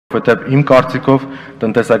Որովհետև իմ կարծիքով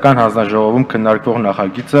տնտեսական հանձնաժողովում քննարկվող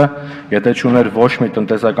նախագիծը, եթե չուներ ոչ մի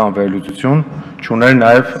տնտեսական վերլուծություն, չուներ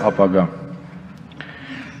նաև ապագա։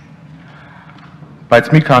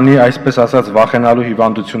 Բայց մի քանի, այսպես ասած, վախենալու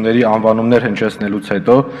հիվանդությունների անվանումներ հնչեցնելուց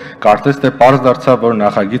հետո, կարծես թե պարզ դարձավ, որ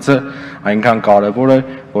նախագիծը այնքան կարևոր է,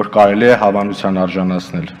 որ կարելի է հավանության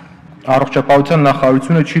արժանացնել։ Առողջապահության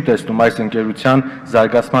նախարարությունը չի տեսնում այս ընկերության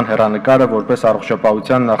զարգացման հեռանկարը որպես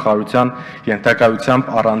առողջապահության նախարարության ենթակայությամբ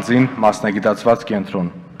առանձին մասնագիտացված կենտրոն։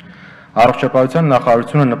 Առողջապահության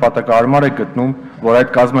նախարարությունը նպատակահարմար է գտնում, որ այդ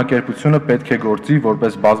կազմակերպությունը պետք է գործի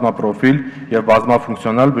որպես բազմապրոֆիլ և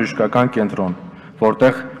բազմաֆունկցիոնալ բժշկական կենտրոն,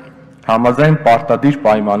 որտեղ համաձայն պարտադիր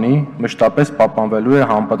պայմանի մշտապես պահպանվելու է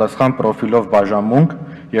համապատասխան պրոֆիլով բաժանմունք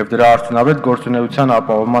և դրա արդյունավետ գործունեության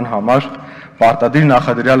ապահովման համար պարտադիր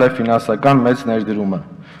նախադրյալ է ֆինանսական մեծ ներդրումը,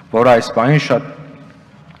 որը այս պահին շատ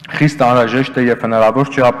խիստ անհրաժեշտ է և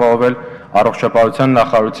հնարավոր չի ապահովել առողջապահության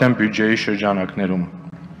նախարարության բյուջեի շրջանակներում։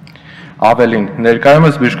 Ավելին,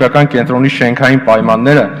 ներկայումս բժշկական կենտրոնի շենքային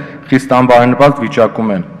պայմանները խիստ անբարենպաստ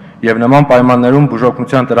վիճակում են, և նման պայմաններում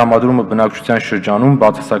բուժօգնության տրամադրումը բնակչության շրջանում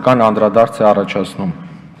բացասական անդրադարձ է առաջացնում։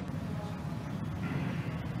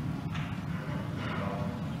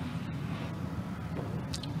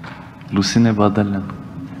 Լուսինե Բադալյան։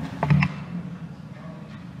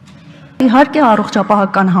 Իհարկե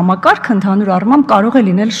առողջապահական համակարգը ընդհանուր առմամբ կարող է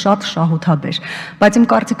լինել շատ շահութաբեր, բայց իմ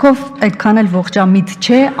կարծիքով այդքան էլ ողջամիտ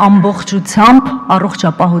չէ ամբողջությամբ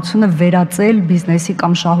առողջապահությունը վերածել բիզնեսի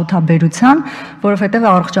կամ շահութաբերության, որովհետև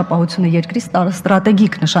առողջապահությունը երկրի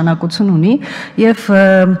ստրատեգիկ նշանակություն ունի եւ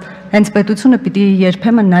հենց պետությունը պիտի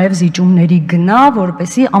երբեմն նաև զիջումների գնա,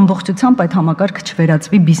 որպեսզի ամբողջությամբ այդ համակարգը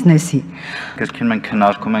չվերածվի բիզնեսի։ Կրկին մենք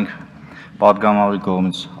քննարկում ենք Պատգամավորի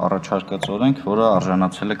կողմից առաջարկած օրենք, որը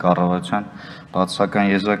արժանացել է կառավարության բացասական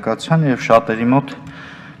եզրակացության եւ շատերի մոտ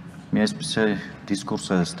մի այսպիսի դիսկուրս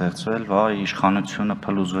է ստեղծվել, վայ իշխանությունը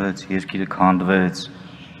փլուզվեց, երկիրը քանդվեց,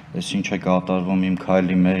 այս ինչ է կատարվում իմ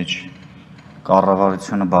քայլի մեջ,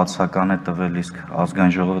 կառավարությունը բացասական է տվել, իսկ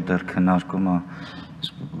ազգային ժողովը դեռ քննարկում է,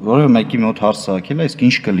 որը մեկի մոտ հարց ցակել է, իսկ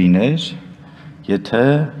ինչ կլիներ, եթե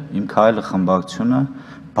իմ քայլը խմբակցությունը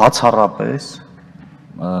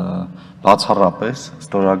բացառապես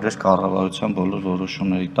ստորագրեր կառավարության բոլոր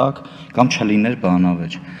որոշումների տակ կամ չլիներ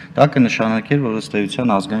բանավեճ։ Դա կնշանակեր, որ ըստ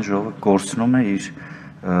էության ազգային ժողովը կորցնում է իր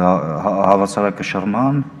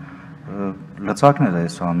հավասարակշռման լծակները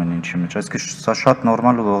այս ամեն ինչի մեջ։ Այսինքն սա շատ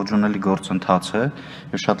նորմալ ու ողջունելի գործընթաց է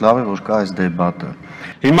եւ շատ լավ է, որ կա այս դեբատը։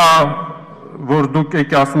 Հիմա որ դուք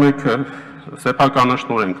եկի ասում եք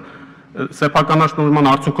սեփականաշնորհենք,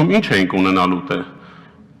 սեփականաշնորհման արդյունքում ինչ էինք ունենալու թե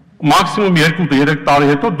Մաքսիմում 2-3 տարի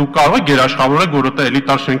հետո դուք կարող եք երաշխավորեք, որ դա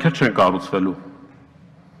էլիտար շենքեր չեն կառուցվելու։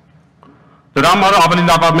 Դրա համար ավելի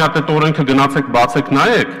լավ է մի հատ այդ օրենքը գնացեք, բացեք,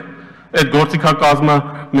 նայեք, այդ գործիքակազմը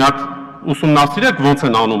մի հատ ուսումնասիրեք, ոնց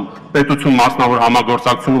են անում պետություն մասնավոր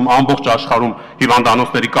համագործակցությունում ամբողջ աշխարհում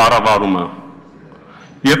հիվանդանոցների կառավարումը։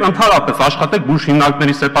 Եվ ընդհանրապես աշխատեք բուժ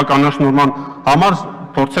հիմնարկների սեփականաշնորհման համար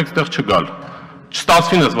փորձեք ստեղ չգալ։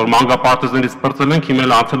 Չստացվինս, որ մանկապարտեզներից բրծել ենք, հիմա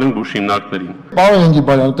անցել ենք բուժ հիմնարկներին։ Պարոն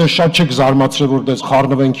Ենգիբարյան, դες շատ չեք զարմացրել, որ դες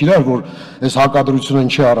խառնվենք իրար, որ այս հակադրությունը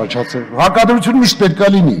ինչի առաջացել։ Հակադրությունը միշտ պետք է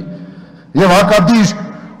լինի։ Եվ հակադիր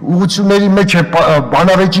ուղղությունների մեջ է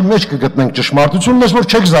բանավեճի մեջ կգտնենք ճշմարտությունն, ես որ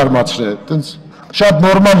չեք զարմացրել, այտենց շատ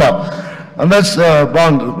նորմալ է։ Այնպես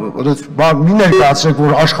բան մի ներկայացրեք,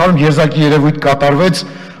 որ աշխարհում եզակի երևույթ կատարվեց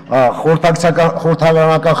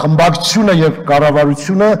խորհրդարանական խմբակցությունը եւ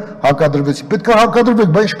կառավարությունը հակադրվեցին։ Պետք է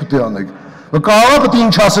հակադրվեք, բայց ինչ պետք է անեք։ Կարողա պետք է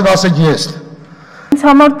ինչ ասեք ես։ Ինձ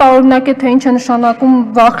համար տարօրինակ է թե ինչ է նշանակում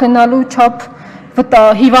վախենալու չափ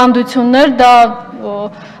հիվանդություններ, դա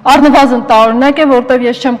առնվազն տարօրինակ է, որտեղ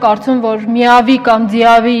ես չեմ կարծում, որ միավի կամ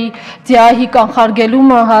ձիահի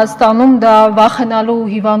կանխարգելումը Հայաստանում դա վախենալու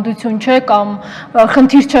հիվանդություն չէ կամ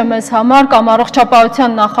խնդիր չէ մեզ համար կամ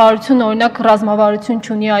առողջապահության նախարարությունը օրինակ ռազմավարություն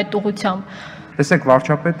չունի այդ ուղղությամբ։ Տեսեք,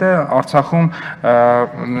 վարչապետը Արցախում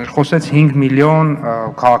խոսեց 5 միլիոն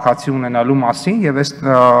քաղաքացի ունենալու մասին եւ այս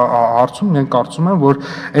հարցում մենք կարծում եմ, որ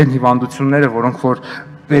այն հիվանդությունները, որոնք որ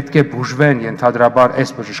պետք է բուժվեն ենթադրաբար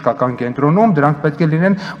այս բժշկական կենտրոնում, դրանք պետք է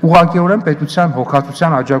լինեն ուղղակիորեն պետության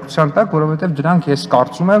հոգացության աջակցության տակ, որովհետև դրանք ես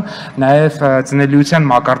կարծում եմ նաև ծնելիության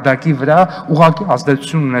մակարդակի վրա ուղղակի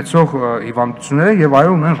ազդեցություն ունեցող հիվանդություններ եւ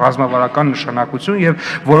այո ունեն ռազմավարական նշանակություն եւ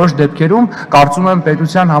որոշ դեպքերում կարծում եմ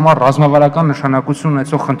պետության համար ռազմավարական նշանակություն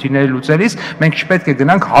ունեցող խնդիրների լուծելիս մենք չպետք է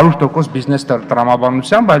գնանք 100% բիզնես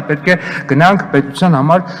տրամաբանությամբ, այլ պետք է գնանք պետության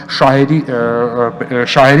համար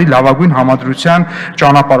շահերի լավագույն համադրության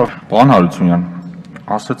Պարոն Հարությունյան,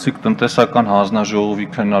 ասացիք տնտեսական հանձնաժողովի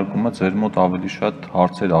քննարկումը ձեր մոտ ավելի շատ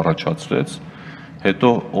հարցեր առաջացրեց հետո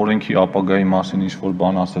օրենքի ապագայի մասին ինչ-որ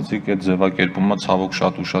բան ասացիք, այդ ձևակերպումը ցավոք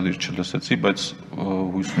շատ ուշադիր չլսեցի, բայց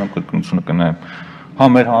հույս ունեմ կրկնությունը կնայեմ։ Հա,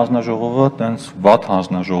 մեր հանձնաժողովը տենց վատ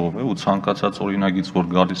հանձնաժողով է ու ցանկացած օրինագիծ, որ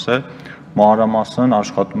գալիս է, մանրամասն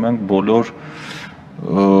աշխատում ենք բոլոր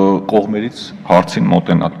կողմերից հարցին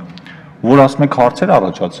մոտենալ։ Որ ասում եք հարցեր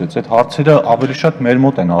առաջացրեց, այդ հարցերը ավելի շատ մեր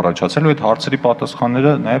մոտ են առաջացել ու այդ հարցերի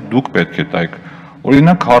պատասխանները նաև դուք պետք է տայք։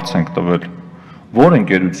 Օրինակ հարց ենք տվել, որ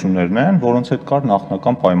ընկերություններն են, որոնց հետ կար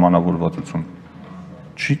նախնական պայմանավորվածություն։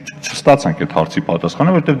 Չստացանք այդ հարցի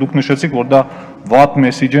պատասխանը, որովհետև դուք նշեցիք, որ դա վատ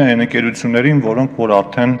մեսիջ է այն ընկերություններին, որոնք որ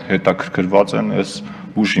արդեն հետաքրքրված են այս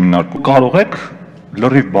ուժ հիմնարկում։ Կարող եք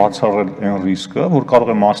լրիվ բացառել այն ռիսկը, որ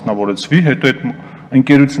կարող է մասնավորեցվի, հետո այդ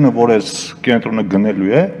ընկերությունը, որ այս կենտրոնը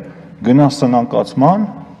գնելու է, գնա սնանկացման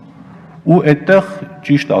ու այդտեղ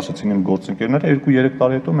ճիշտ ասացին իմ գործընկերները 2-3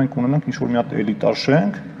 տարի հետո մենք ունենանք ինչ-որ մի հատ էլիտար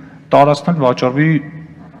շենք, տարածքն վաճառվի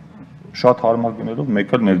շատ հարմար գնելով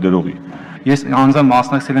մեկ էլ ներդրողի։ Ես անձամբ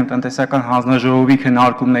մասնակցել եմ տնտեսական հանձնաժողովի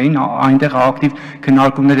քննարկումներին, այնտեղ ակտիվ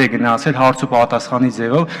քննարկումներ է գնացել հարց ու պատասխանի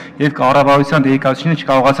ձևով եւ կառավարության դերակատարները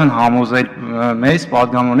չկարողացան համոզել մեզ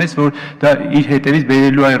падգամոնից, որ դա իր հետևից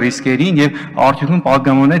բերելու է ռիսկերին եւ արդյունքում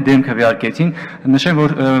падգամոնները դեմ քվեարկեցին։ Նշեմ,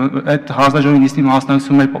 որ այդ հանձնաժողովի նիստի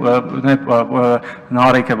մասնակցում էր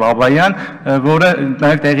Նարեկը Բաբայան, որը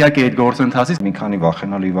նաեւ տեղյակ է այդ գործընթացից։ Մի քանի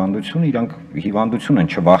վախենալու հիվանդություն, իրանք հիվանդություն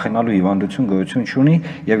են, չվախենալու հիվանդություն գոյություն չունի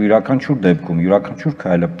եւ յուրաքանչյուր դեպքում յուրաքանչյուր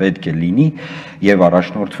քայլը պետք է լինի եւ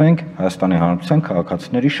առաջնորդվենք Հայաստանի Հանրապետության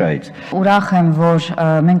քաղաքացիների շահից։ Ուրախ եմ, որ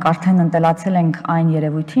մենք արդեն ընտելացել ենք այն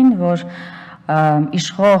երևույթին, որ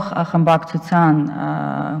իշխող խմբակցության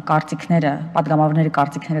կարծիքները, падգամավորների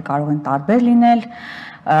կարծիքները կարող են տարբեր լինել,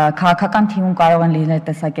 քաղաքական թիմում կարող են լինել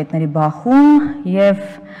տեսակետների բախում եւ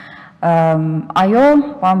այո,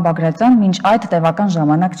 պարոն Բագրատյան, մինչ այդ տևական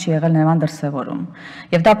ժամանակ չի եղել նման դրսևորում։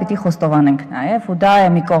 Եվ դա պիտի խոստովանենք նաև, ու դա է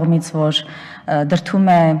մի կողմից, որ դրդում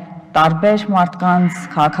է տարբեր մարդկանց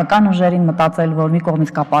քաղաքական ուժերին մտածել, որ մի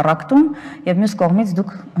կողմից կա պառակտում, եւ մյուս կողմից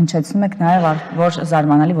դուք հնչեցնում եք նաև, որ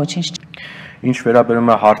զարմանալի ոչինչ չի։ Ինչ վերաբերում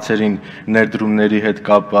է հարցերին ներդրումների հետ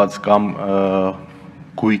կապված կամ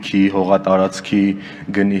գույքի, հողատարածքի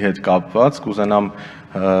գնի հետ կապված, կուզենամ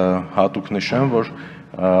հատուկ նշեմ, որ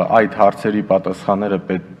այդ հարցերի պատասխանները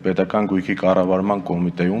պետական գույքի կառավարման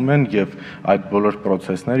կոմիտեում են եւ այդ բոլոր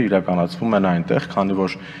process-ները իրականացվում են այնտեղ, քանի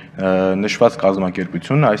որ նշված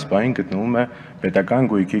կազմակերպությունը այս պահին գտնվում է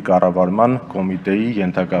պետական գույքի կառավարման կոմիտեի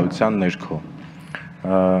ենթակայության ներքո։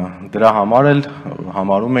 Դրա համար էլ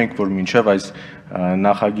համարում ենք, որ մինչև այս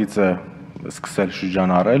նախագիծը սկսել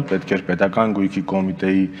շրջանառել, պետք է պետական գույքի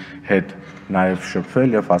կոմիտեի հետ նաեւ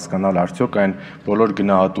շփվել եւ հասկանալ արդյոք այն բոլոր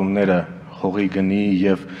գնահատումները հողի գնի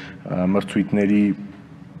եւ մրցույթների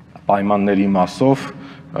պայմանների մասով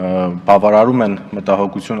բավարարում են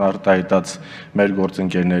մտահոգություն արտահայտած մեր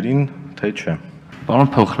գործընկերներին, թե չէ։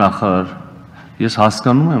 Պարոն փոխնախարար, ես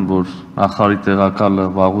հասկանում եմ, որ նախարարի տեղակալը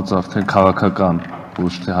վաղուց արդեն քաղաքական,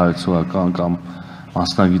 ոչ թե հայեցողական կամ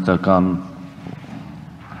մասնագիտական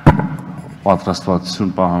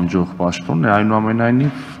պատրաստվածություն պահանջող պաշտոն է,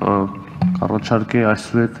 այնուամենայնիվ կառաջարկ է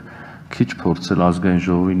այսուհետ քիչ փորձել ազգային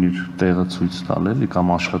ժողովին իր տեղը ցույց տալ էլի կամ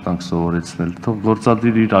աշխատանք սովորեցնել։ Թող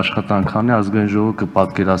գործադիր իր աշխատանքն է, ազգային ժողովը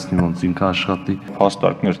կպատկերացնի ոնց ինքը աշխատի։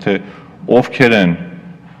 Փաստարկներ, թե ովքեր են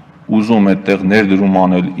ուզում այդտեղ ներդրում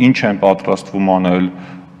անել, ինչ են պատրաստվում անել,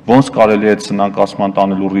 ոնց կարելի է սնանկացման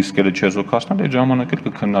տանելու ռիսկերը չեզոքացնել, այդ ժամանակ էլ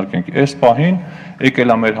կքննարկենք։ Այս պահին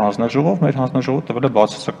եկել է մեր հանձնաժողով տվել է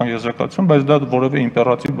բացասական եզրակացություն, բայց դա որևէ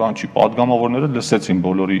իմպերատիվ բան չի։ Պատգամավորները լսեցին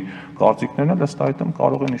բոլորի կարծիքներն, ըստ այդմ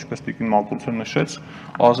կարող են, ինչպես Տիկին Մակրոսյանը նշեց,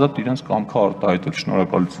 ազատ իրենց կամքը արտահայտել։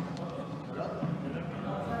 Շնորհակալություն։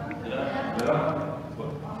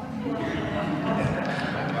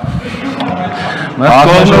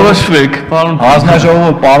 Հանձնաժողովը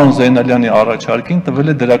պարոն Զեյնալյանի առաջարկին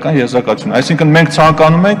տվել է դրական եզրակացություն, այսինքն մենք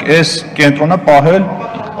ցանկանում ենք այս կենտրոնը պահել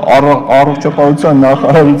առողջապահության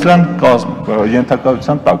նախարարության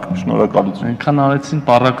ենթակայության տակ։ Շնորհակալություն։ Այնքան արեցին,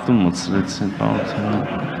 պառակտում մտցրեցին,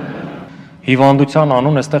 պարոն։ Հիվանդության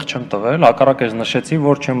անուն այստեղ չեմ տվել, հակառակ ես նշեցի,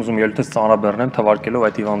 որ չեմ ուզում ելույթս ծանրաբեռնեմ թվարկելով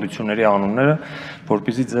այդ հիվանդությունների անունները,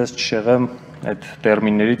 որպեսզի ձեզ չշեղեմ այդ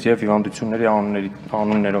տերմիններից եւ հիվանդությունների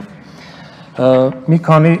անուններով։ Մի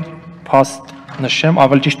քանի փաստ նշեմ,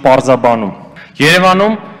 ավելի ճիշտ պարզաբանում։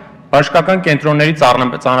 Երևանում բժշկական կենտրոնների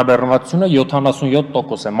ծանրաբեռնվածությունը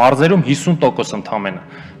 77% է, մարզերում 50% ընդամենը։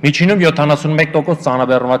 Միջինում 71%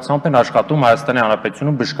 ծանրաբեռնվածությամբ են աշխատում Հայաստանի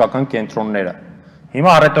Հանրապետությունում բժշկական կենտրոնները։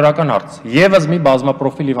 Հիմա առետորական հարց, եւս մի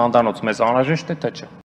բազմապրոֆիլ հիվանդանոց մեզ անհրաժեշտ է թե չէ։